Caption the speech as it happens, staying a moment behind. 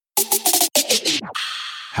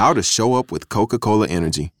How to show up with Coca-Cola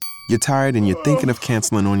Energy. You're tired and you're thinking of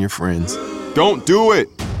canceling on your friends. Don't do it!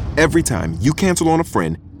 Every time you cancel on a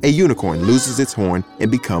friend, a unicorn loses its horn and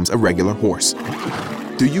becomes a regular horse.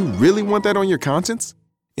 Do you really want that on your conscience?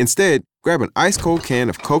 Instead, grab an ice-cold can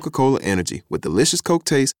of Coca-Cola Energy with delicious Coke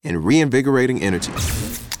taste and reinvigorating energy.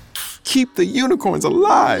 Keep the unicorns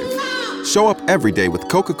alive! Show up every day with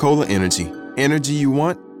Coca-Cola Energy. Energy you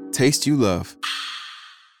want, taste you love.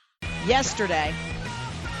 Yesterday,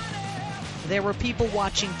 there were people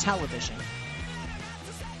watching television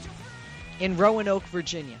in Roanoke,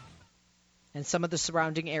 Virginia, and some of the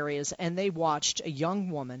surrounding areas, and they watched a young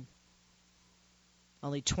woman,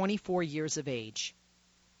 only 24 years of age,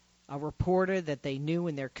 a reporter that they knew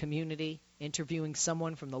in their community, interviewing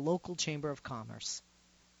someone from the local Chamber of Commerce,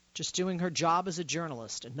 just doing her job as a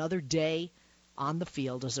journalist, another day on the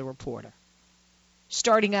field as a reporter.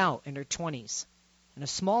 Starting out in her 20s in a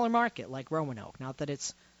smaller market like Roanoke, not that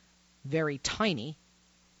it's very tiny,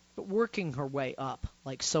 but working her way up,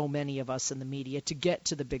 like so many of us in the media, to get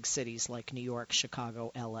to the big cities like New York,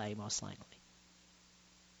 Chicago, L.A., most likely.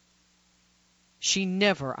 She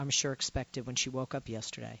never, I'm sure, expected when she woke up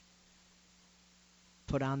yesterday,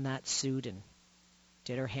 put on that suit and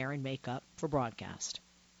did her hair and makeup for broadcast,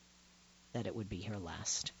 that it would be her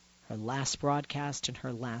last broadcast and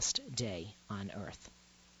her last day on Earth.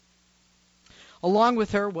 Along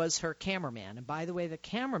with her was her cameraman. And by the way, the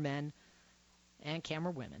cameramen and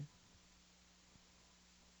camerawomen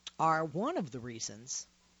are one of the reasons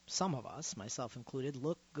some of us, myself included,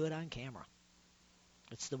 look good on camera.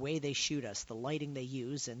 It's the way they shoot us, the lighting they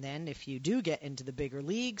use. And then if you do get into the bigger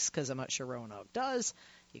leagues, because I'm not sure Roanoke does,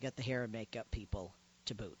 you got the hair and makeup people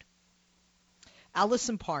to boot.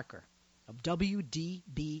 Allison Parker of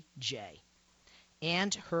WDBJ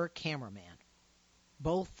and her cameraman,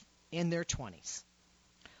 both in their 20s,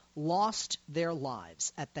 lost their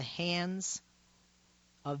lives at the hands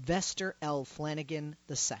of Vester L. Flanagan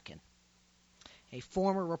II, a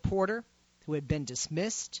former reporter who had been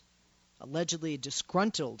dismissed, allegedly a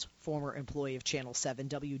disgruntled former employee of Channel 7,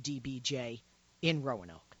 WDBJ, in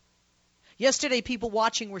Roanoke. Yesterday, people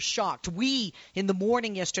watching were shocked. We, in the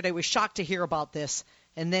morning yesterday, were shocked to hear about this,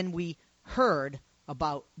 and then we heard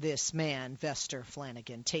about this man, Vester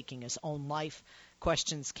Flanagan, taking his own life.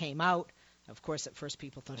 Questions came out. Of course, at first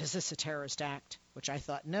people thought, is this a terrorist act? Which I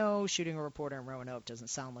thought, no, shooting a reporter in Roanoke doesn't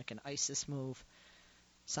sound like an ISIS move.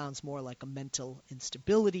 Sounds more like a mental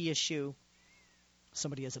instability issue.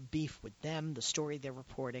 Somebody has a beef with them, the story they're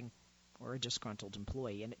reporting, or a disgruntled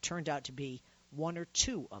employee. And it turned out to be one or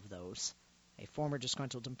two of those, a former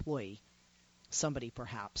disgruntled employee, somebody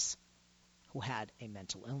perhaps who had a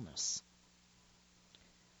mental illness.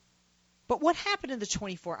 But what happened in the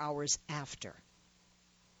 24 hours after?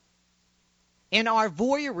 In our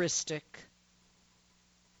voyeuristic,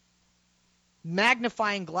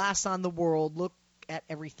 magnifying glass on the world, look at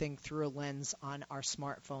everything through a lens on our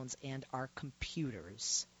smartphones and our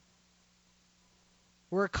computers,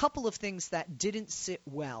 were a couple of things that didn't sit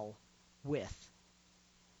well with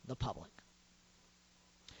the public.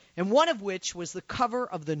 And one of which was the cover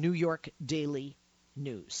of the New York Daily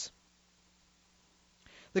News.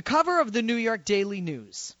 The cover of the New York Daily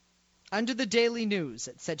News, under the Daily News,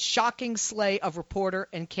 it said, shocking slay of reporter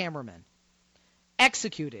and cameraman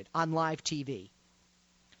executed on live TV.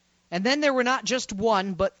 And then there were not just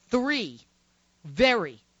one, but three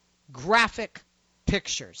very graphic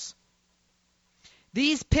pictures.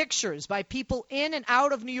 These pictures by people in and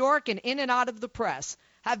out of New York and in and out of the press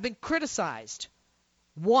have been criticized.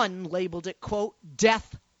 One labeled it, quote,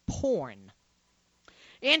 death porn.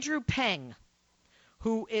 Andrew Peng,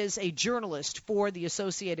 who is a journalist for the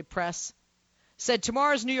Associated Press, said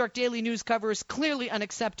tomorrow's New York Daily News cover is clearly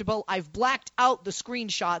unacceptable. I've blacked out the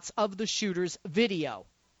screenshots of the shooter's video.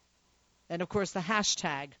 And, of course, the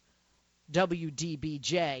hashtag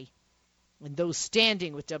WDBJ and those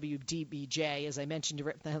standing with WDBJ, as I mentioned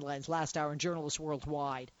in the headlines last hour, and journalists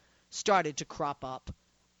worldwide started to crop up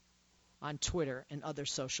on Twitter and other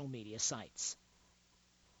social media sites.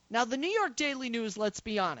 Now, the New York Daily News, let's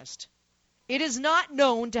be honest, it is not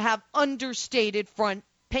known to have understated front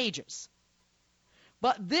pages.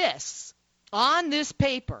 But this, on this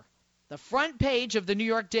paper, the front page of the New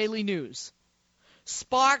York Daily News,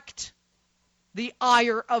 sparked the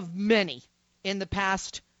ire of many in the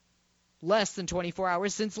past less than 24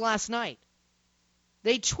 hours since last night.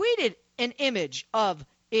 They tweeted an image of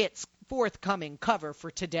its forthcoming cover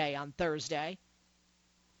for today on Thursday.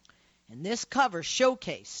 And this cover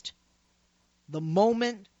showcased the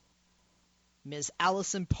moment Ms.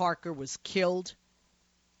 Allison Parker was killed,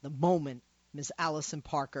 the moment Ms. Allison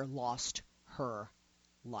Parker lost her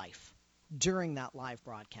life. during that live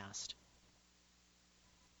broadcast.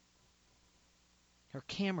 Her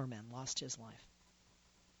cameraman lost his life.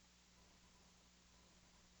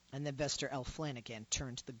 And then Vester L. Flanagan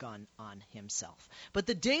turned the gun on himself. But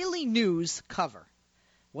the Daily News cover,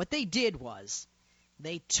 what they did was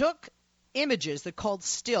they took images that called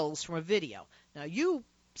stills from a video. Now, you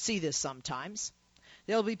see this sometimes.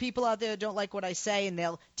 There'll be people out there that don't like what I say, and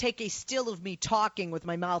they'll take a still of me talking with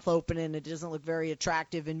my mouth open, and it doesn't look very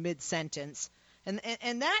attractive in mid-sentence. And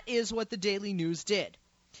that is what the Daily News did.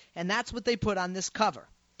 And that's what they put on this cover.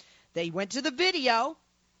 They went to the video,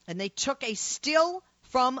 and they took a still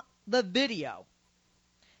from the video.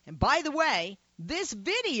 And by the way, this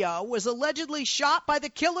video was allegedly shot by the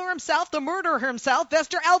killer himself, the murderer himself,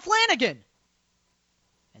 Vester L. Flanagan.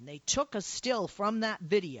 And they took a still from that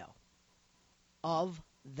video of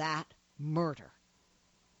that murder.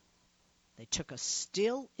 They took a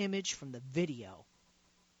still image from the video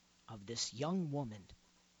of this young woman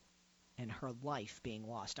and her life being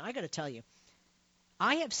lost. Now, I got to tell you,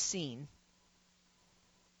 I have seen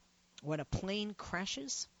when a plane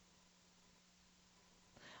crashes.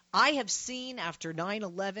 I have seen after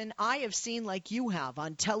 9/11, I have seen like you have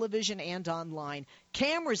on television and online,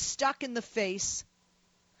 cameras stuck in the face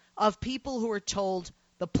of people who are told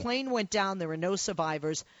the plane went down, there were no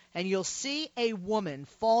survivors, and you'll see a woman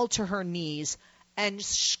fall to her knees and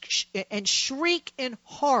shriek in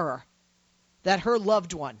horror that her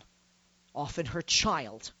loved one, often her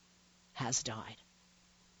child, has died.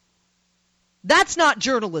 That's not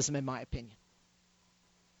journalism, in my opinion.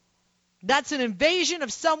 That's an invasion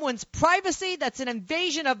of someone's privacy. That's an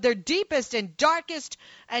invasion of their deepest and darkest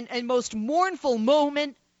and most mournful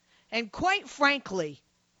moment. And quite frankly,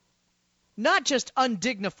 not just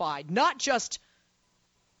undignified, not just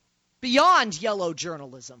beyond yellow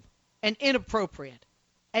journalism and inappropriate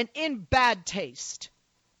and in bad taste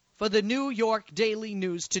for the New York Daily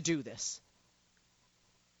News to do this.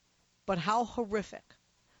 But how horrific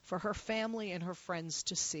for her family and her friends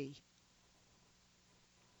to see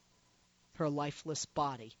her lifeless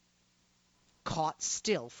body caught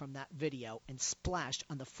still from that video and splashed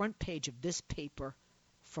on the front page of this paper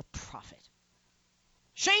for profit.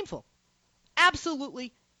 Shameful.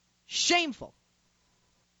 Absolutely shameful.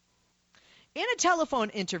 In a telephone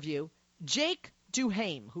interview, Jake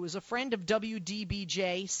Duhame, who is a friend of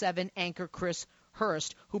WDBJ 7 anchor Chris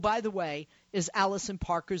Hurst, who, by the way, is Allison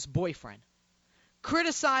Parker's boyfriend,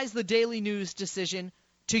 criticized the Daily News decision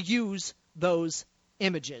to use those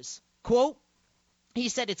images. Quote, he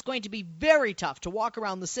said it's going to be very tough to walk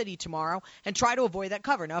around the city tomorrow and try to avoid that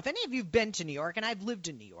cover. Now, if any of you have been to New York, and I've lived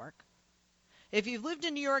in New York, if you've lived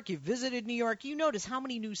in New York, you've visited New York, you notice how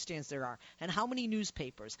many newsstands there are and how many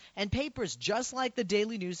newspapers. And papers just like the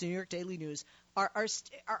Daily News, the New York Daily News, are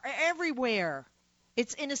everywhere.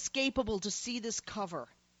 It's inescapable to see this cover.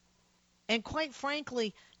 And quite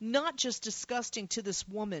frankly, not just disgusting to this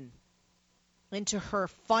woman and to her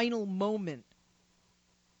final moment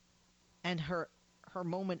and her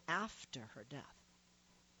moment after her death.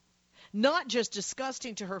 Not just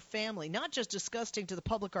disgusting to her family, not just disgusting to the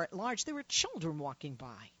public at large. There were children walking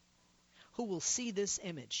by who will see this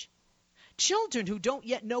image. Children who don't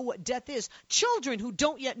yet know what death is. Children who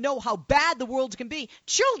don't yet know how bad the world can be.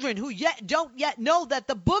 Children who don't yet know that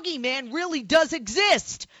the boogeyman really does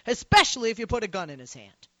exist, especially if you put a gun in his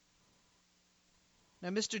hand. Now,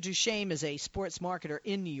 Mr. Duchesne is a sports marketer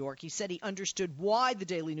in New York. He said he understood why the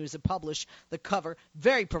Daily News had published the cover.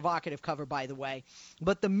 Very provocative cover, by the way.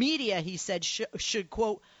 But the media, he said, should,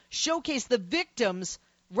 quote, showcase the victims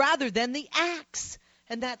rather than the acts.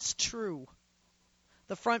 And that's true.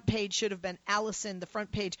 The front page should have been Allison. The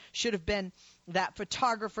front page should have been that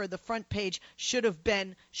photographer. The front page should have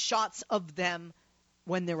been shots of them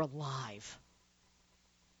when they're alive.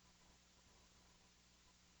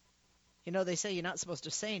 You know, they say you're not supposed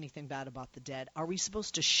to say anything bad about the dead. Are we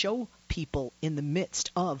supposed to show people in the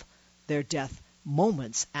midst of their death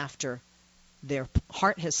moments after their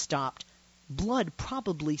heart has stopped, blood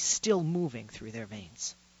probably still moving through their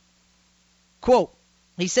veins? Quote,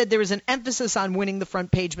 he said there is an emphasis on winning the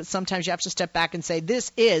front page, but sometimes you have to step back and say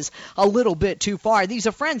this is a little bit too far. These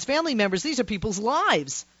are friends, family members. These are people's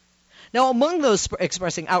lives. Now, among those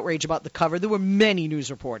expressing outrage about the cover, there were many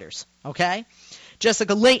news reporters, okay?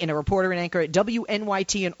 Jessica Layton, a reporter and anchor at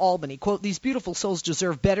WNYT in Albany, quote, these beautiful souls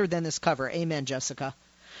deserve better than this cover. Amen, Jessica.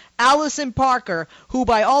 Allison Parker, who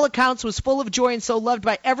by all accounts was full of joy and so loved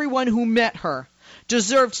by everyone who met her,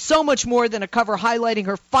 deserved so much more than a cover highlighting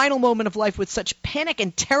her final moment of life with such panic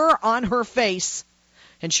and terror on her face.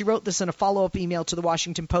 And she wrote this in a follow-up email to the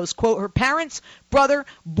Washington Post, quote, her parents, brother,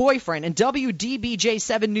 boyfriend, and WDBJ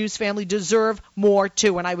 7 News family deserve more,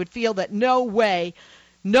 too. And I would feel that no way,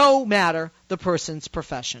 no matter the person's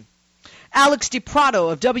profession. Alex DiPrato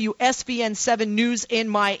of WSVN 7 News in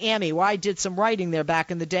Miami, where I did some writing there back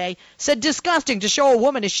in the day, said disgusting to show a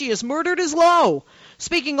woman as she is murdered is low.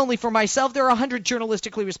 Speaking only for myself, there are 100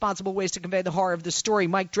 journalistically responsible ways to convey the horror of the story.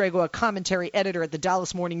 Mike Drago, a commentary editor at the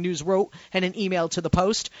Dallas Morning News, wrote in an email to the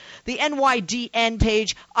Post. The NYDN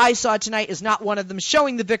page I saw tonight is not one of them.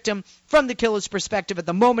 Showing the victim from the killer's perspective at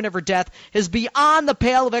the moment of her death is beyond the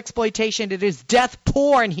pale of exploitation. It is death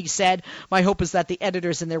porn, he said. My hope is that the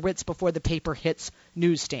editors in their wits before the paper hits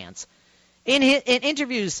newsstands. In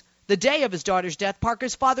interviews the day of his daughter's death,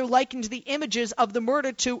 Parker's father likened the images of the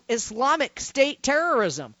murder to Islamic State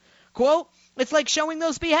terrorism. Quote, it's like showing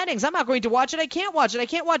those beheadings. I'm not going to watch it. I can't watch it. I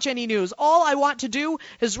can't watch any news. All I want to do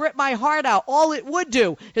is rip my heart out. All it would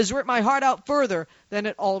do is rip my heart out further than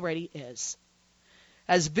it already is.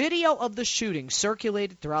 As video of the shooting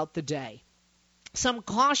circulated throughout the day, some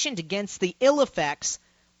cautioned against the ill effects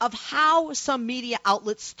of how some media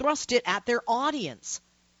outlets thrust it at their audience.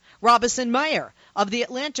 Robinson Meyer of The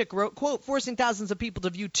Atlantic wrote, quote, forcing thousands of people to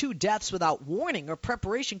view 2 deaths without warning or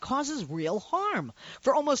preparation causes real harm.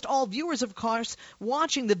 For almost all viewers, of course,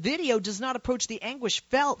 watching the video does not approach the anguish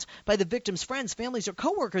felt by the victims' friends, families, or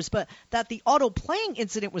coworkers, but that the auto-playing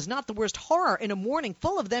incident was not the worst horror in a morning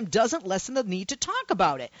full of them doesn't lessen the need to talk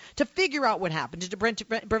about it, to figure out what happened, to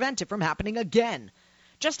prevent it from happening again.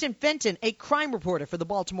 Justin Fenton, a crime reporter for the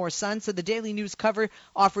Baltimore Sun, said the Daily News cover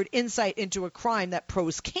offered insight into a crime that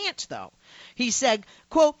pros can't, though. He said,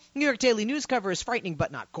 quote, New York Daily News cover is frightening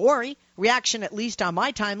but not gory. Reaction, at least on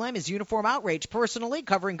my timeline, is uniform outrage. Personally,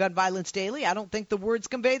 covering gun violence daily, I don't think the words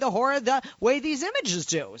convey the horror the way these images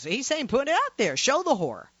do. So he's saying put it out there, show the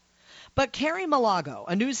horror. But Carrie Malago,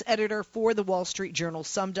 a news editor for the Wall Street Journal,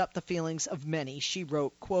 summed up the feelings of many. She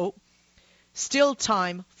wrote, quote, still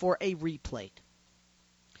time for a replay.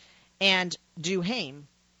 And Duhame,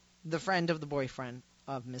 the friend of the boyfriend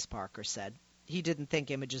of Miss Parker, said he didn't think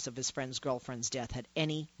images of his friend's girlfriend's death had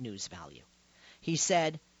any news value. He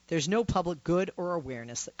said, there's no public good or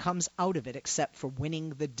awareness that comes out of it except for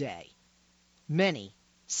winning the day. Many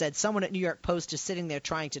said someone at New York Post is sitting there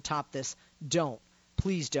trying to top this. Don't.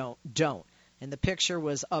 Please don't. And the picture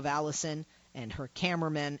was of Allison and her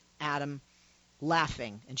cameraman, Adam,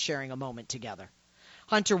 laughing and sharing a moment together.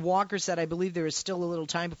 Hunter Walker said, I believe there is still a little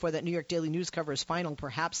time before that New York Daily News cover is final.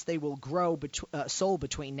 Perhaps they will grow soul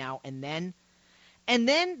between now and then. And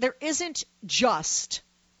then there isn't just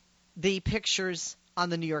the pictures on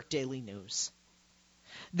the New York Daily News.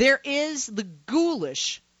 There is the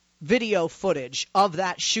ghoulish video footage of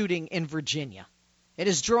that shooting in Virginia. It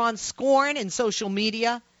has drawn scorn in social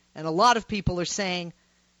media, and a lot of people are saying,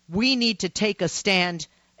 we need to take a stand,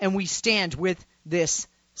 and we stand with this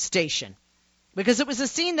station. Because it was a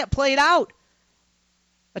scene that played out.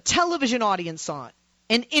 A television audience saw it.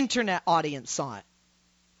 An internet audience saw it.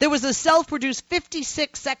 There was a self-produced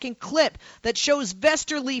 56-second clip that shows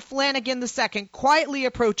Vesterly Flanagan II quietly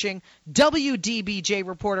approaching WDBJ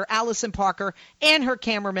reporter Allison Parker and her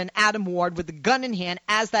cameraman Adam Ward with the gun in hand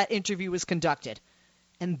as that interview was conducted.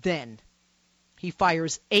 And then he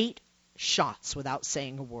fires 8 shots without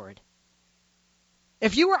saying a word.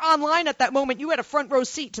 If you were online at that moment, you had a front row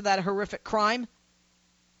seat to that horrific crime.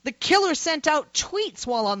 The killer sent out tweets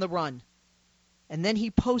while on the run. And then he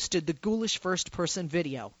posted the ghoulish first-person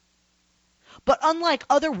video. But unlike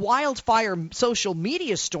other wildfire social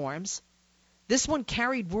media storms, this one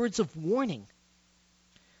carried words of warning.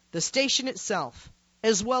 The station itself,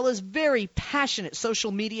 as well as very passionate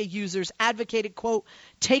social media users, advocated, quote,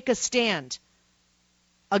 take a stand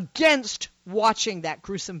against watching that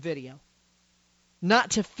gruesome video.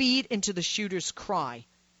 Not to feed into the shooter's cry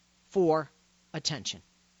for attention.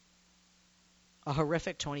 A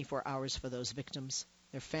horrific 24 hours for those victims,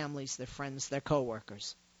 their families, their friends, their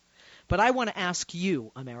coworkers. But I want to ask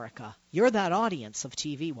you, America, you're that audience of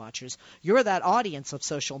TV watchers. You're that audience of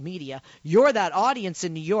social media. You're that audience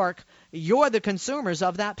in New York. You're the consumers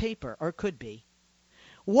of that paper, or could be.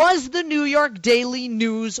 Was the New York Daily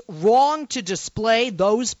News wrong to display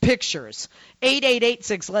those pictures?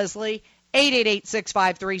 888-6-LESLIE.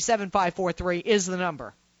 888-653-7543 is the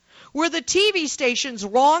number. Were the TV stations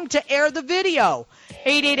wrong to air the video?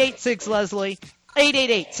 888-6-LESLIE.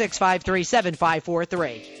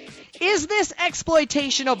 888-653-7543. Is this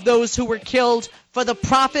exploitation of those who were killed for the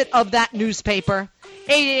profit of that newspaper?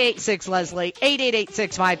 888-6-LESLIE.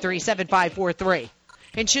 888-653-7543.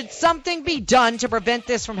 And should something be done to prevent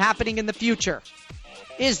this from happening in the future?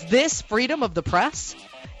 Is this freedom of the press?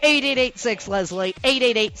 888-6-LESLIE,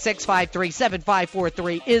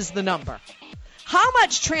 888-653-7543 is the number. How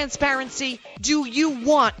much transparency do you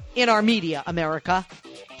want in our media, America?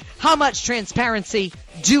 How much transparency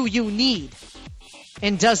do you need?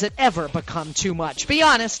 And does it ever become too much? Be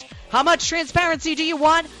honest. How much transparency do you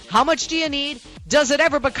want? How much do you need? Does it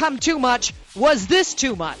ever become too much? Was this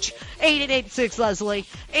too much? 888-6-LESLIE,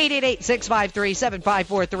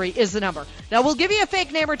 888-653-7543 is the number. Now, we'll give you a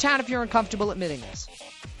fake name or town if you're uncomfortable admitting this.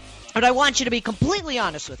 But I want you to be completely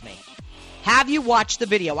honest with me. Have you watched the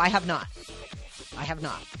video? I have not. I have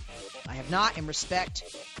not. I have not, in respect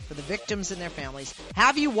for the victims and their families.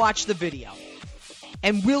 Have you watched the video?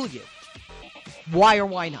 And will you? Why or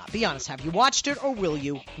why not? Be honest. Have you watched it or will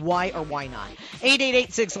you? Why or why not?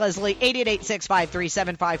 888-6-LESLIE,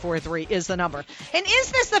 888-653-7543 is the number. And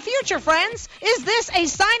is this the future, friends? Is this a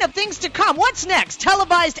sign of things to come? What's next?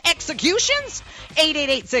 Televised executions?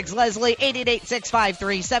 888-6-LESLIE,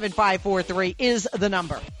 888-653-7543 is the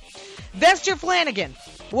number. Vester Flanagan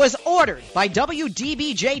was ordered by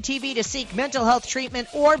WDBJ TV to seek mental health treatment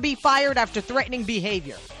or be fired after threatening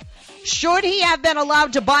behavior. Should he have been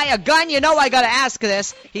allowed to buy a gun? You know I got to ask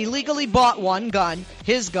this. He legally bought one gun,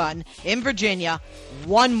 his gun, in Virginia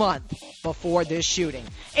 1 month before this shooting.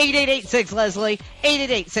 888-6-LESLIE,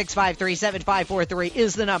 888-653-7543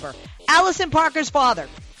 is the number. Allison Parker's father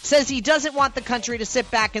says he doesn't want the country to sit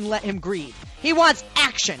back and let him grieve. He wants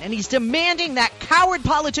action, and he's demanding that coward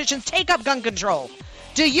politicians take up gun control.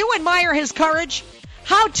 Do you admire his courage?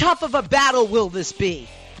 How tough of a battle will this be?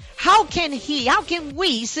 How can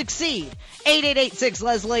we succeed?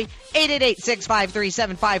 888-6-LESLIE,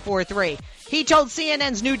 888-653-7543. He told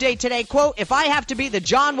CNN's New Day today, quote, if I have to be the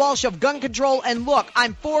John Walsh of gun control, and look,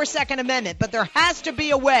 I'm for Second Amendment, but there has to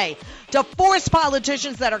be a way to force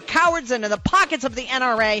politicians that are cowards into the pockets of the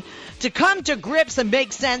NRA to come to grips and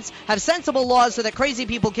make sense, have sensible laws so that crazy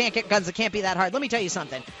people can't get guns. It can't be that hard. Let me tell you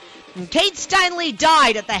something. When Kate Steinle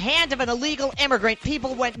died at the hand of an illegal immigrant,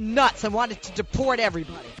 people went nuts and wanted to deport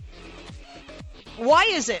everybody. Why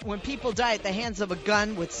is it when people die at the hands of a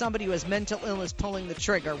gun with somebody who has mental illness pulling the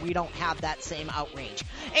trigger, we don't have that same outrage?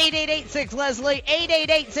 888-6-LESLIE,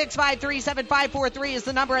 888-653-7543 is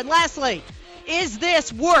the number. And lastly, is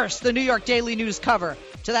this worse, the New York Daily News cover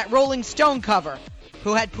to that Rolling Stone cover,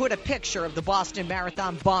 who had put a picture of the Boston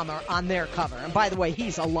Marathon bomber on their cover? And by the way,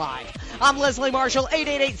 he's alive. I'm Leslie Marshall,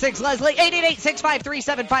 888-6-LESLIE,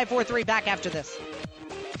 888-653-7543. Back after this.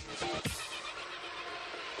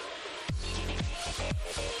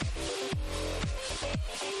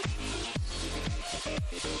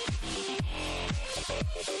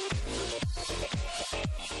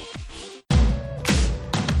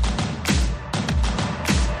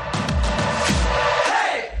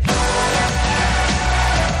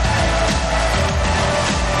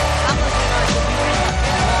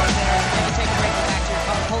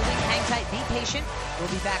 We'll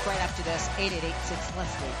be back right after this.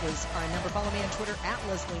 888-6-LESLIE is our number. Follow me on Twitter at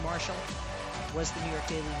Leslie Marshall. Was the New York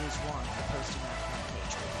Daily News wrong for posting that front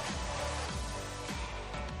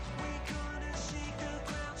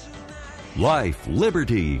page? Life,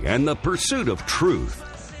 liberty, and the pursuit of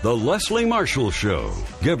truth. The Leslie Marshall Show.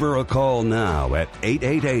 Give her a call now at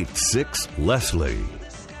 888-6-LESLIE.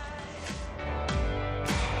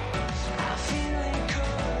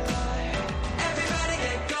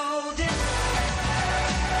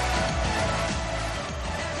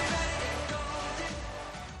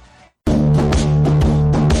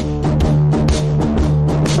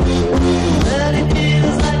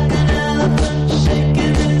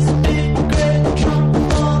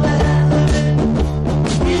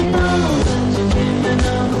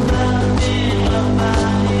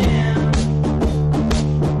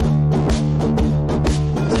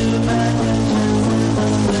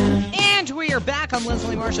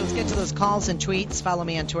 Calls and tweets. Follow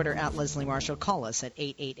me on Twitter at Leslie Marshall. Call us at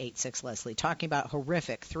 888-6-LESLIE. Talking about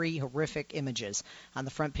three horrific images on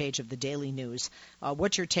the front page of the Daily News.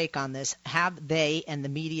 What's your take on this? Have they and the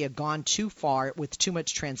media gone too far with too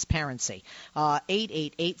much transparency?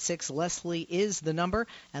 888-6-LESLIE is the number.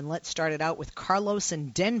 And let's start it out with Carlos in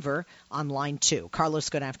Denver on line 2.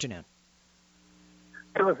 Carlos, good afternoon.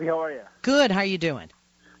 Hey, Leslie, how are you? Good. How are you doing?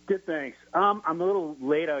 Good, thanks. I'm a little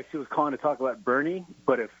late. I actually was calling to talk about Bernie,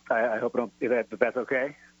 but I hope if that's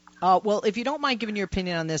okay. Well, if you don't mind giving your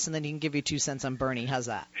opinion on this, and then you can give your 2 cents on Bernie. How's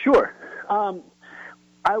that? Sure.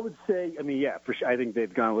 I would say, yeah, for sure. I think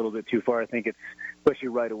they've gone a little bit too far. I think it's, especially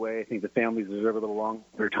right away, I think the families deserve a little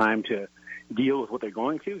longer time to deal with what they're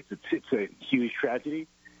going through. It's a huge tragedy.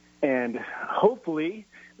 And hopefully,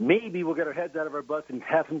 maybe we'll get our heads out of our butts and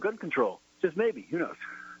have some gun control. Just maybe. Who knows?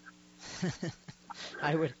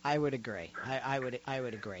 I would agree. I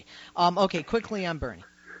would agree. Okay, quickly on Bernie.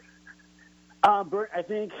 Bert, I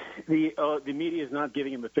think the media is not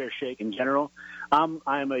giving him a fair shake in general. I'm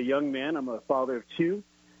a young man. I'm a father of two.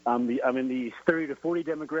 I'm in the 30 to 40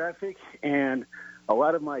 demographic, and a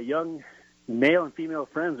lot of my young male and female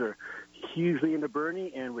friends are hugely into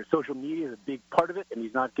Bernie, and where social media is a big part of it, and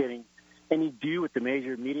he's not getting any due with the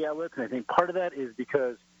major media outlets. And I think part of that is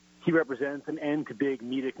because he represents an end to big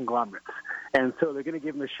media conglomerates, and so they're going to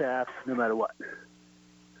give him a shaft no matter what.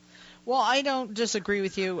 Well, I don't disagree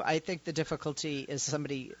with you. I think the difficulty is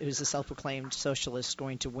somebody who's a self-proclaimed socialist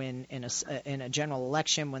going to win in a general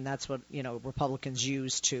election when that's what Republicans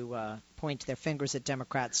use to point their fingers at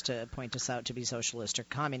Democrats to point us out to be socialist or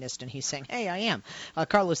communist, and he's saying, "Hey, I am."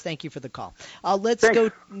 Carlos, thank you for the call.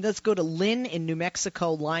 Let's go to Lynn in New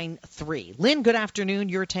Mexico, line 3. Lynn, good afternoon.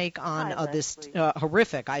 Your take on this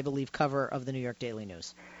horrific, I believe, cover of the New York Daily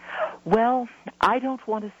News. Well, I don't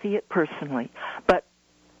want to see it personally, but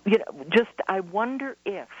I wonder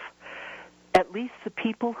if at least the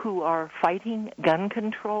people who are fighting gun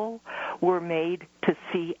control were made to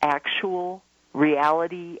see actual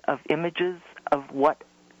reality of images of what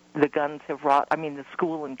the guns have wrought. I mean, the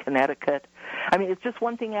school in Connecticut. I mean, it's just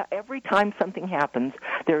one thing. Every time something happens,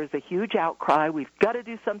 there is a huge outcry. We've got to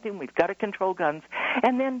do something. We've got to control guns.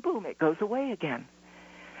 And then, boom, it goes away again.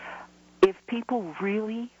 If people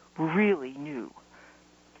really, really knew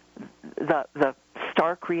the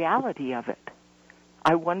stark reality of it,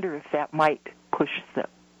 I wonder if that might push the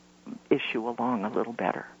issue along a little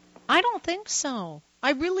better. I don't think so.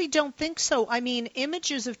 I really don't think so. I mean,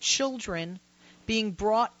 images of children being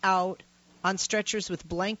brought out on stretchers with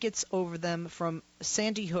blankets over them from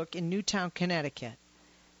Sandy Hook in Newtown, Connecticut.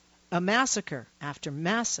 A massacre after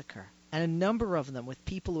massacre, and a number of them with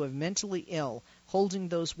people who are mentally ill holding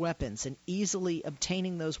those weapons and easily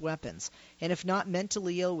obtaining those weapons. And if not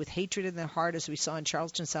mentally ill, with hatred in their heart, as we saw in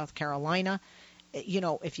Charleston, South Carolina,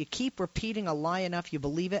 if you keep repeating a lie enough, you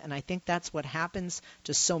believe it. And I think that's what happens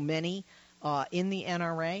to so many in the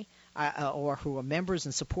NRA or who are members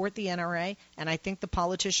and support the NRA. And I think the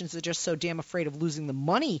politicians are just so damn afraid of losing the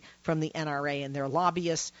money from the NRA and their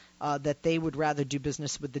lobbyists that they would rather do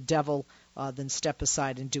business with the devil than step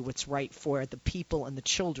aside and do what's right for the people and the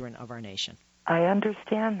children of our nation. I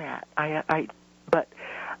understand that. But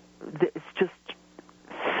it's just,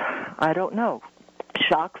 I don't know.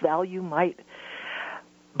 Shock value might.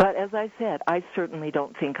 But as I said, I certainly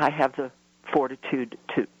don't think I have the fortitude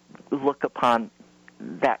to look upon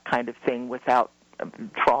that kind of thing without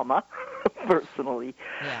trauma, personally.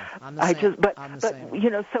 Yeah, I'm the same. But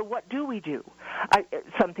so what do we do?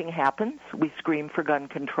 Something happens. We scream for gun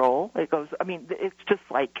control. It goes. I mean, it's just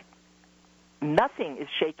like nothing is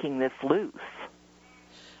shaking this loose.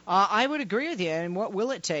 I would agree with you. And what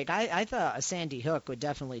will it take? I thought a Sandy Hook would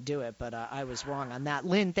definitely do it, but I was wrong on that.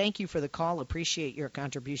 Lynn, thank you for the call. Appreciate your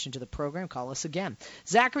contribution to the program. Call us again.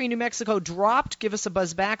 Zachary, New Mexico, dropped. Give us a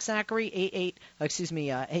buzz back, Zachary.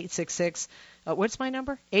 866. What's my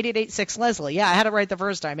number? 8886-Leslie. Yeah, I had it right the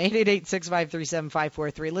first time.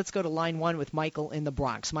 888-653-7543. Let's go to line 1 with Michael in the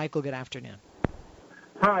Bronx. Michael, good afternoon.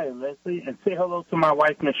 Hi, Leslie, and say hello to my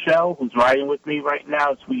wife, Michelle, who's riding with me right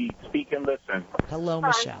now as we speak and listen. Hello,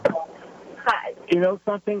 Michelle. Hi. You know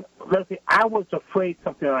something, Leslie, I was afraid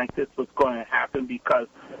something like this was going to happen because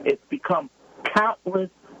it's become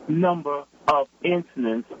countless number of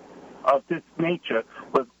incidents of this nature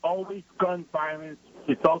with always gun violence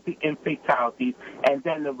resulting in fatalities, and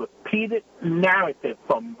then the repeated narrative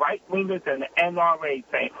from right-wingers and the NRA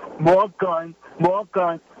saying more guns,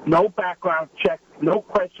 no background checks, no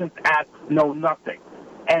questions asked, no nothing.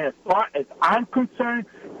 And as far as I'm concerned,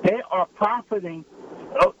 they are profiting,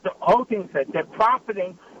 the whole thing said, they're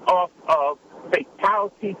profiting off of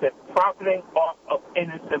fatalities, they're profiting off of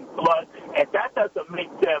innocent blood, and that doesn't make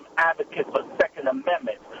them advocates for Second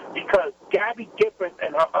Amendment, because Gabby Giffords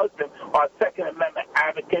and her husband are Second Amendment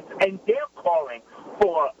advocates, and they're calling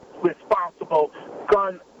for responsible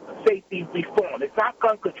gun safety reform. It's not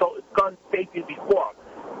gun control, it's gun safety reform.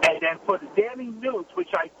 And then for the Daily News, which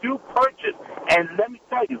I do purchase, and let me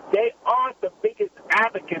tell you, they are the biggest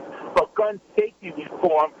advocates for gun safety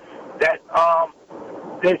reform that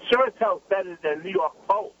they're sure as hell better than New York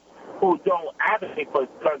Post, who don't advocate for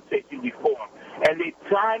gun safety reform. And they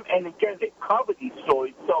time and again, they cover these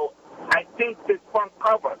stories. So I think this front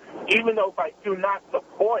cover, even though if I do not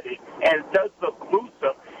support it and it does look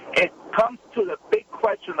gruesome, it comes to the big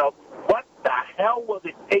question of what the hell will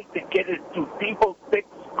it take to get it to people's thick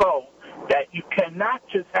skulls that you cannot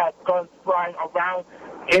just have guns flying around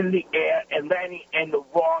in the air and landing in the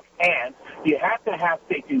wrong hands. You have to have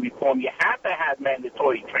safety reform. You have have to have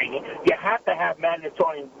mandatory training. You have to have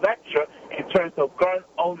mandatory lecture in terms of gun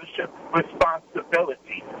ownership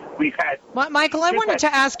responsibility. We've had Michael, I wanted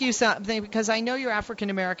to ask you something because I know you're African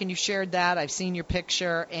American. You shared that. I've seen your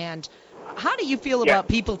picture. And how do you feel about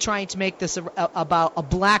people trying to make this about a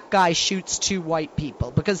black guy shoots two white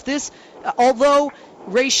people? Because this, although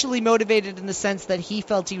racially motivated in the sense that he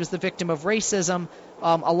felt he was the victim of racism,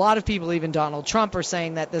 a lot of people, even Donald Trump, are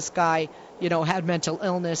saying that this guy, had mental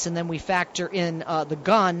illness, and then we factor in the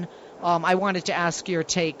gun. I wanted to ask your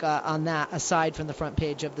take on that, aside from the front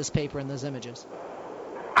page of this paper and those images.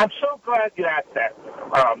 I'm so glad you asked that,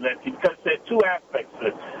 Nancy, because there are two aspects to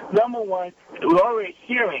it. Number one, we're already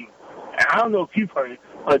hearing, and I don't know if you've heard it,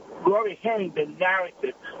 but we're already hearing the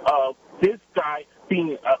narrative of this guy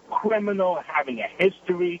being a criminal, having a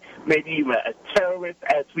history, maybe even a terrorist,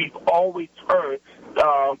 as we've always heard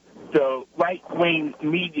the right-wing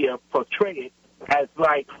media portray it as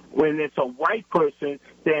like when it's a white person,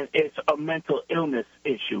 then it's a mental illness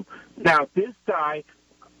issue. Now, this guy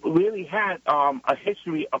really had a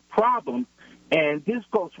history of problems, and this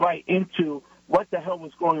goes right into what the hell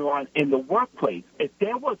was going on in the workplace. If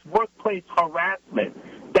there was workplace harassment,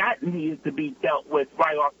 that needed to be dealt with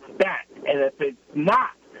right off the bat. And if it's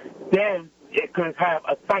not, then it could have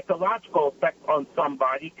a psychological effect on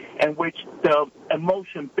somebody in which the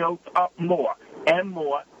emotion builds up more and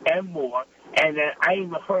more and more. And then I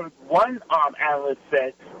even heard one analyst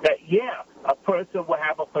said that, a person will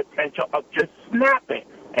have a potential of just snapping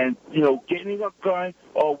and, getting a gun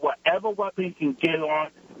or whatever weapon he can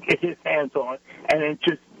get his hands on, and then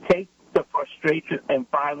just take the frustration and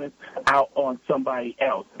violence out on somebody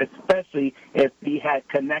else, especially if he had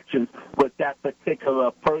connections with that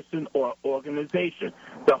particular person or organization.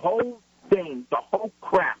 The whole thing, the whole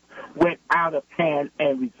crap went out of hand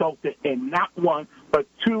and resulted in not one, but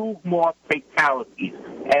two more fatalities.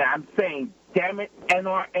 And I'm saying, damn it,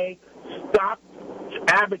 NRA, stop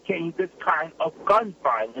advocating this kind of gun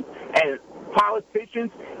violence. And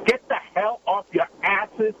politicians, get the hell off your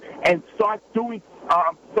asses and start doing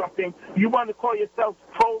something. You want to call yourselves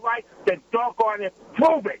pro-life? Then doggone it,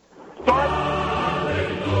 prove it.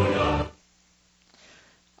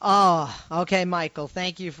 Oh, okay, Michael.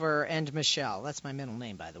 Thank you and Michelle. That's my middle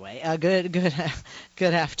name, by the way. Good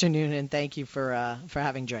afternoon, and thank you for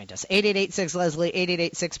having joined us. 888-6-LESLIE,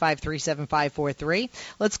 888-653-7543.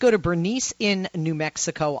 Let's go to Bernice in New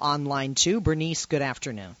Mexico on line 2. Bernice, good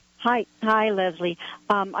afternoon. Hi, Leslie.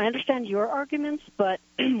 I understand your arguments, but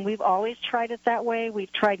we've always tried it that way.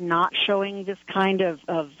 We've tried not showing this kind of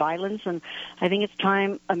violence, and I think it's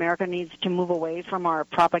time America needs to move away from our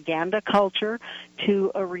propaganda culture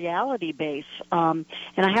to a reality base. And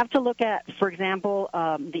I have to look at, for example,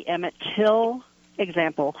 the Emmett Till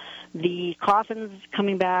example, the coffins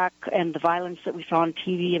coming back and the violence that we saw on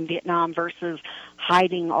TV in Vietnam versus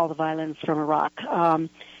hiding all the violence from Iraq.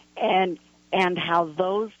 And how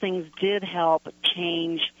those things did help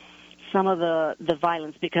change some of the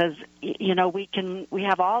violence, because we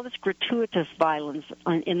have all this gratuitous violence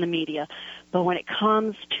in the media, but when it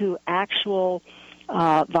comes to actual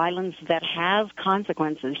violence that has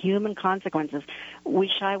consequences, human consequences,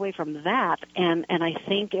 we shy away from that, and I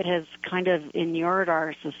think it has kind of inured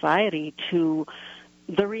our society to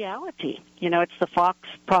the reality. It's the Fox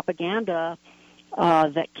propaganda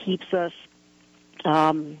that keeps us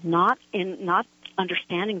not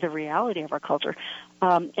understanding the reality of our culture.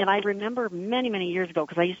 And I remember many, many years ago,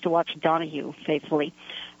 because I used to watch Donahue faithfully,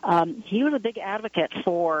 he was a big advocate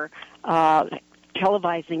for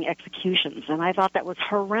televising executions, and I thought that was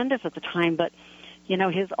horrendous at the time, but,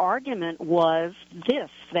 his argument was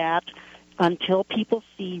that until people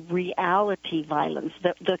see reality violence,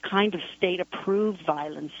 the kind of state-approved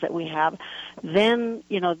violence that we have, then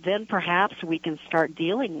perhaps we can start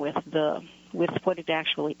dealing with what it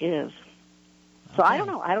actually is. So I don't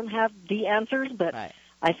know. I don't have the answers, but right.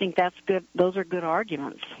 I think that's good. Those are good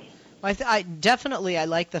arguments. Well, I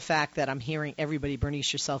like the fact that I'm hearing everybody,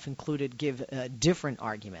 Bernice, yourself included, give different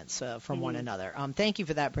arguments from one another. Thank you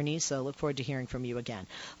for that, Bernice. Look forward to hearing from you again.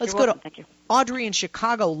 Let's go to Audrey in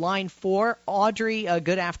Chicago, line 4. Audrey,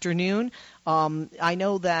 good afternoon. I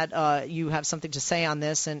know that you have something to say on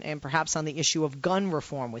this and perhaps on the issue of gun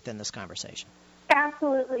reform within this conversation.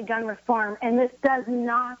 Absolutely gun reform, and this does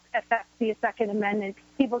not affect the Second Amendment.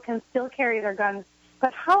 People can still carry their guns.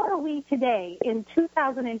 But how are we today, in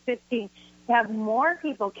 2015, to have more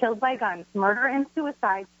people killed by guns, murder and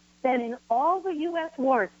suicide, than in all the U.S.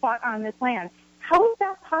 wars fought on this land? How is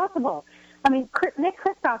that possible? I mean, Nick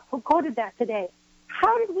Kristof quoted that today.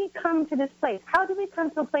 How did we come to this place? How did we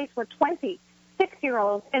come to a place where 20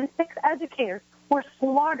 6-year-olds and 6 educators were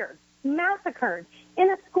slaughtered massacred in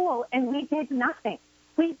a school, and we did nothing.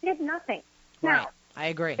 We did nothing. Right. Now, I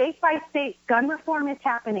agree. State by state, gun reform is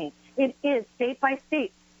happening. It is state by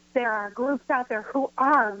state. There are groups out there who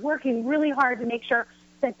are working really hard to make sure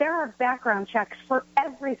that there are background checks for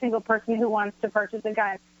every single person who wants to purchase a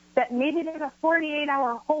gun, that maybe there's a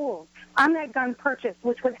 48-hour hold on that gun purchase,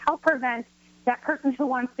 which would help prevent that person who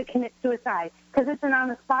wants to commit suicide, because it's an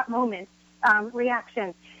on-the-spot moment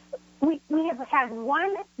reaction. We have had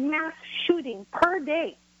one mass shooting per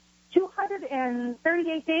day.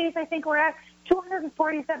 238 days, I think we're at,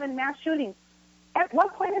 247 mass shootings. At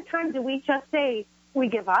what point in time do we just say we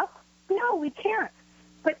give up? No, we can't.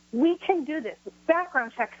 But we can do this.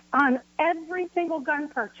 Background checks on every single gun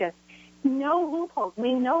purchase. No loopholes.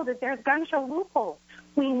 We know that there's gun show loopholes.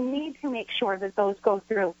 We need to make sure that those go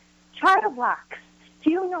through. Child locks.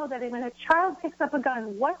 Do you know that when a child picks up a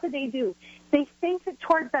gun, what do? They face it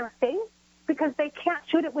towards their face because they can't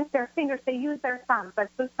shoot it with their fingers. They use their thumbs.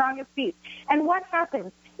 That's the strongest piece. And what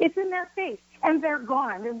happens? It's in their face, and they're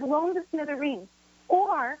gone. They're blown to smithereens.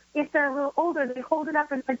 Or if they're a little older, they hold it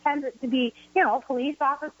up and pretend it to be, a police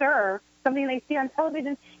officer or something they see on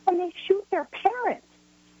television, and they shoot their parents.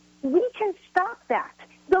 We can stop that.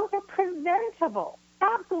 Those are preventable,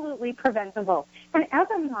 absolutely preventable. And as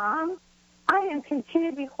a mom, I am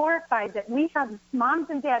continuing to be horrified that we have moms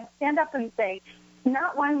and dads stand up and say,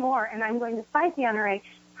 not one more, and I'm going to fight the NRA.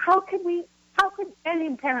 How could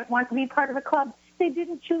any parent want to be part of a club they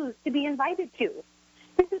didn't choose to be invited to?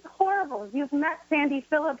 This is horrible. You've met Sandy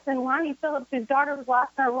Phillips and Lonnie Phillips, whose daughter was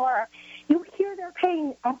lost in Aurora. You hear their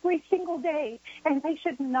pain every single day, and they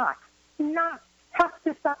should not have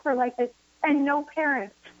to suffer like this. And no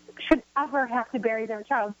parent should ever have to bury their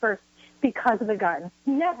child first because of a gun.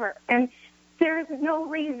 Never. And there is no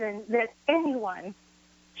reason that anyone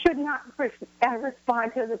should not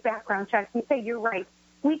respond to the background checks and say, you're right,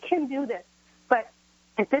 we can do this. But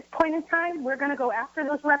at this point in time, we're going to go after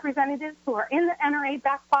those representatives who are in the NRA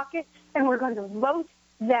back pocket, and we're going to vote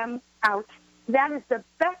them out. That is the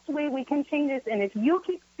best way we can change this. And if you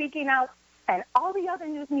keep speaking out and all the other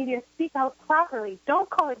news media speak out properly, don't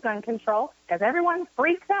call it gun control, because everyone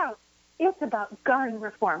freaks out. It's about gun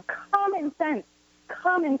reform. Common sense.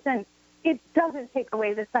 Common sense. It doesn't take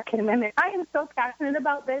away the Second Amendment. I am so passionate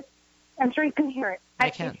about this. I'm sure you can hear it.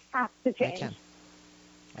 I can. It has to change.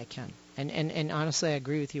 I can. And honestly, I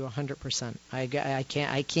agree with you 100%. I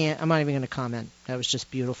can't. I'm not even going to comment. That was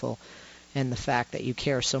just beautiful, and the fact that you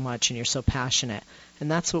care so much and you're so passionate,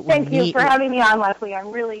 and that's what we need. Thank you for having me on, Leslie.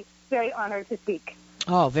 I'm really very honored to speak.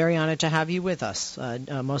 Oh, very honored to have you with us.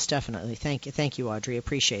 Most definitely. Thank you, Audrey.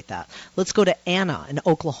 Appreciate that. Let's go to Anna in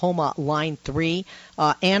Oklahoma, line 3.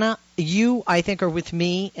 Anna, you, I think, are with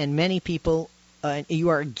me and many people. You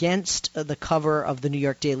are against the cover of the New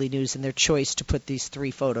York Daily News and their choice to put these 3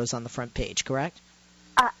 photos on the front page, correct?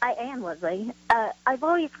 I am, Leslie. I've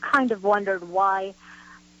always kind of wondered why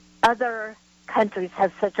other countries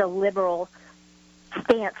have such a liberal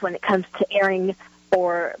stance when it comes to airing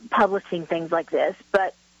or publishing things like this.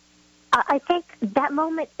 But I think that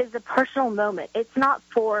moment is a personal moment. It's not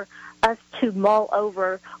for us to mull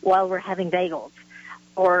over while we're having bagels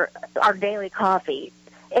or our daily coffee.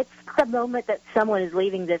 It's the moment that someone is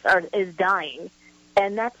leaving this or is dying,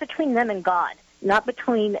 and that's between them and God, not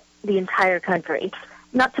between the entire country.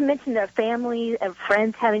 Not to mention their family and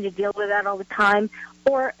friends having to deal with that all the time.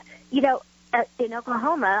 Or, in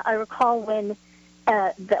Oklahoma, I recall when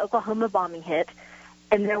the Oklahoma bombing hit,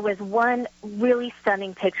 and there was one really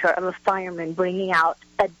stunning picture of a fireman bringing out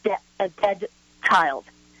a dead child.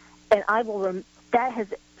 And that has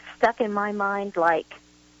stuck in my mind like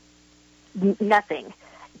nothing.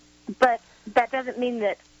 But that doesn't mean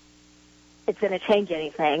that it's going to change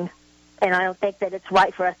anything. And I don't think that it's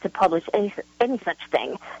right for us to publish any such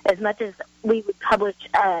thing, as much as we would publish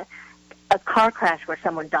a car crash where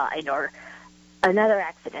someone died or another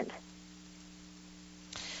accident.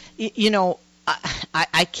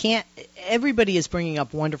 I can't. Everybody is bringing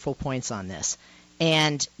up wonderful points on this,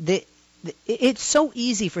 and it's so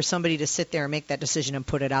easy for somebody to sit there and make that decision and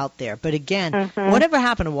put it out there. But again, whatever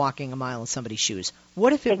happened to walking a mile in somebody's shoes?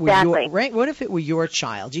 What if it were your right? What if it were your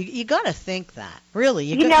child? You got to think that,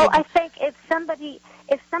 really. I think if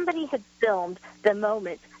somebody had filmed the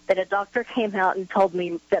moment that a doctor came out and told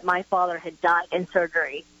me that my father had died in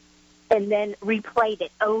surgery, and then replayed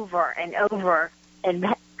it over and over and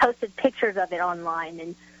posted pictures of it online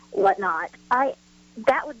and whatnot,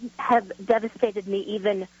 that would have devastated me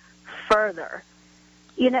even further.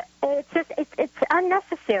 It's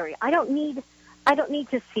unnecessary. I don't need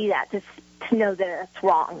to see that to know that it's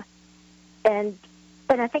wrong. And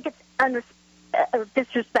I think it's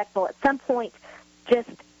disrespectful. At some point, just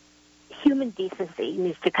human decency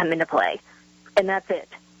needs to come into play, and that's it.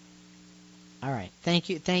 All right. Thank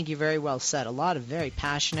you. Thank you. Very well said. A lot of very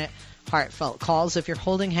passionate, heartfelt calls. If you're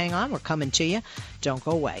holding, hang on. We're coming to you. Don't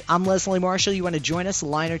go away. I'm Leslie Marshall. You want to join us? A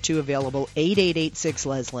line or two available.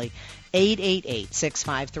 888-6-LESLIE.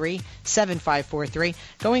 888-653-7543.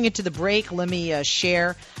 Going into the break, let me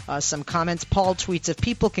share some comments. Paul tweets, if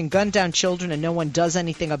people can gun down children and no one does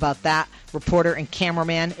anything about that, reporter and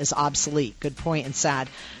cameraman is obsolete. Good point and sad.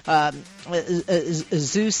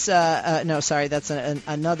 Zeus, no, sorry, that's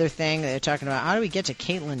another thing. They're talking about how do we get to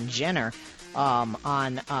Caitlyn Jenner on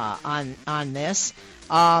this.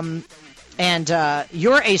 And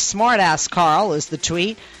you're a smartass, Carl, is the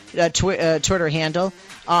tweet, Twitter handle.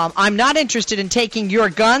 I'm not interested in taking your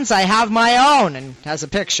guns. I have my own, and has a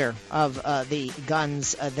picture of the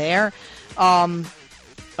guns there.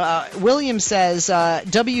 William says,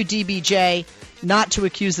 WDBJ, not to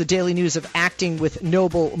accuse the Daily News of acting with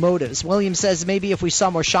noble motives. William says maybe if we saw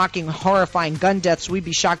more shocking, horrifying gun deaths, we'd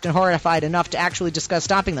be shocked and horrified enough to actually discuss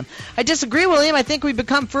stopping them. I disagree, William. I think we've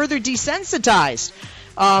become further desensitized.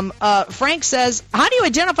 Frank says, how do you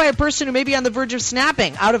identify a person who may be on the verge of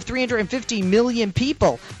snapping? Out of 350 million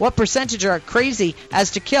people, what percentage are crazy as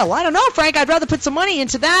to kill? I don't know, Frank. I'd rather put some money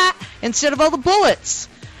into that instead of all the bullets.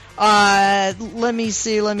 Let me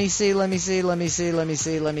see. Hey,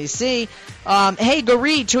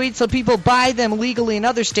 Gary tweets, so people buy them legally in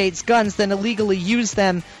other states, guns, then illegally use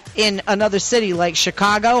them in another city like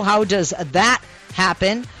Chicago. How does that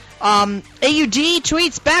happen? AUD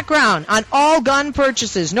tweets, background on all gun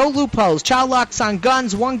purchases, no loopholes, child locks on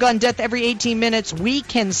guns, one gun death every 18 minutes. We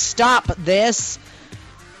can stop this.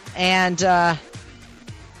 And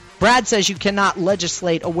Brad says you cannot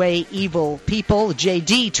legislate away evil people.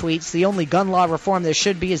 JD tweets, the only gun law reform there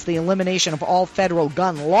should be is the elimination of all federal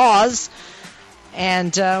gun laws.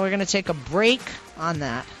 And we're going to take a break on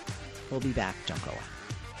that. We'll be back. Don't go away.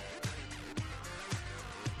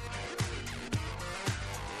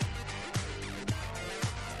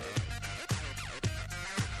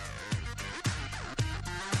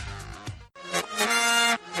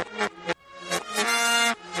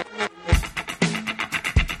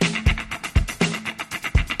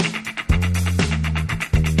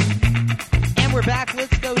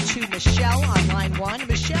 Michelle on line one.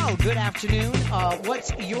 Michelle, good afternoon.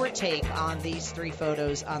 What's your take on these three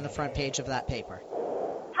photos on the front page of that paper?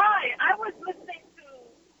 Hi, I was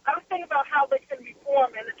thinking about how they can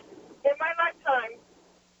reform, and in my lifetime,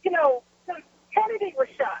 since Kennedy was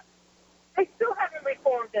shot, they still haven't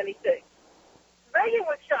reformed anything. Reagan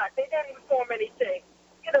was shot, they didn't reform anything.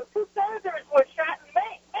 Two senators were shot in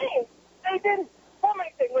Maine, they didn't reform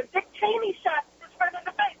anything. When Dick Cheney shot his friend in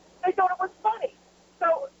the face, they thought it was funny.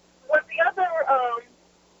 So what the other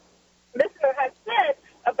listener has said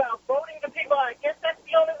about voting the people, I guess that's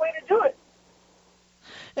the only way to do it.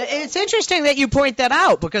 It's interesting that you point that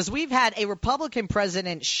out because we've had a Republican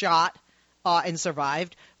president shot and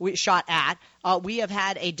survived, shot at. We have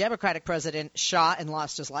had a Democratic president shot and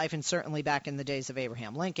lost his life, and certainly back in the days of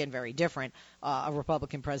Abraham Lincoln, very different, a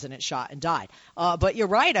Republican president shot and died. But you're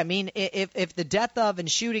right. I mean, if the death of and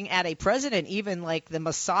shooting at a president, even like the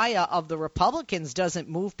messiah of the Republicans, doesn't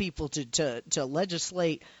move people to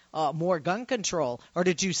legislate more gun control or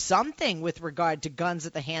to do something with regard to guns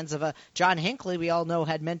at the hands of a John Hinckley, we all know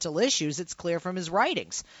had mental issues. It's clear from his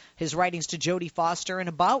writings to Jodie Foster and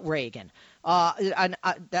about Reagan. And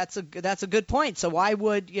that's a good point. So why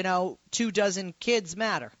would 24 kids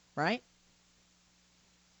matter, right?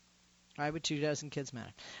 Why would 24 kids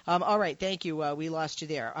matter? All right, thank you. We lost you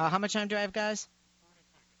there. How much time do I have, guys?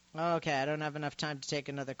 Okay, I don't have enough time to take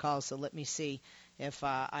another call, so let me see if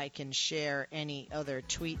I can share any other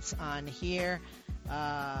tweets on here.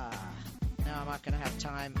 No, I'm not going to have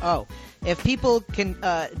time. Oh, if people can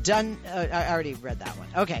I already read that one.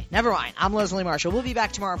 Okay, never mind. I'm Leslie Marshall. We'll be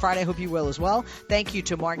back tomorrow Friday. I hope you will as well. Thank you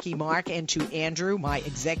to Marky Mark and to Andrew, my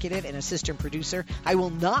executive and assistant producer. I will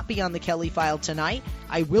not be on the Kelly File tonight.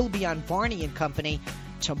 I will be on Varney and Company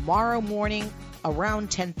tomorrow morning around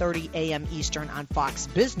 10:30 a.m. Eastern on Fox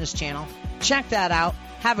Business Channel. Check that out.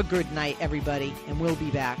 Have a good night, everybody, and we'll be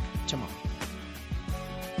back tomorrow.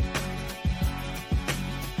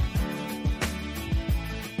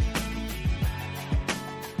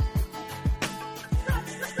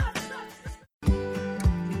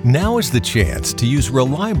 Now is the chance to use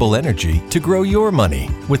reliable energy to grow your money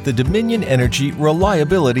with the Dominion Energy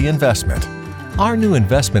Reliability Investment. Our new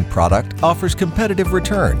investment product offers competitive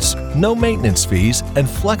returns, no maintenance fees, and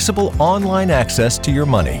flexible online access to your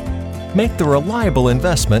money. Make the reliable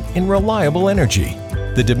investment in reliable energy.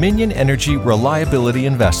 The Dominion Energy Reliability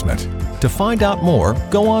Investment. To find out more,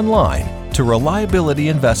 go online to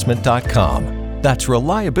reliabilityinvestment.com. That's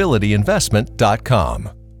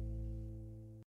reliabilityinvestment.com.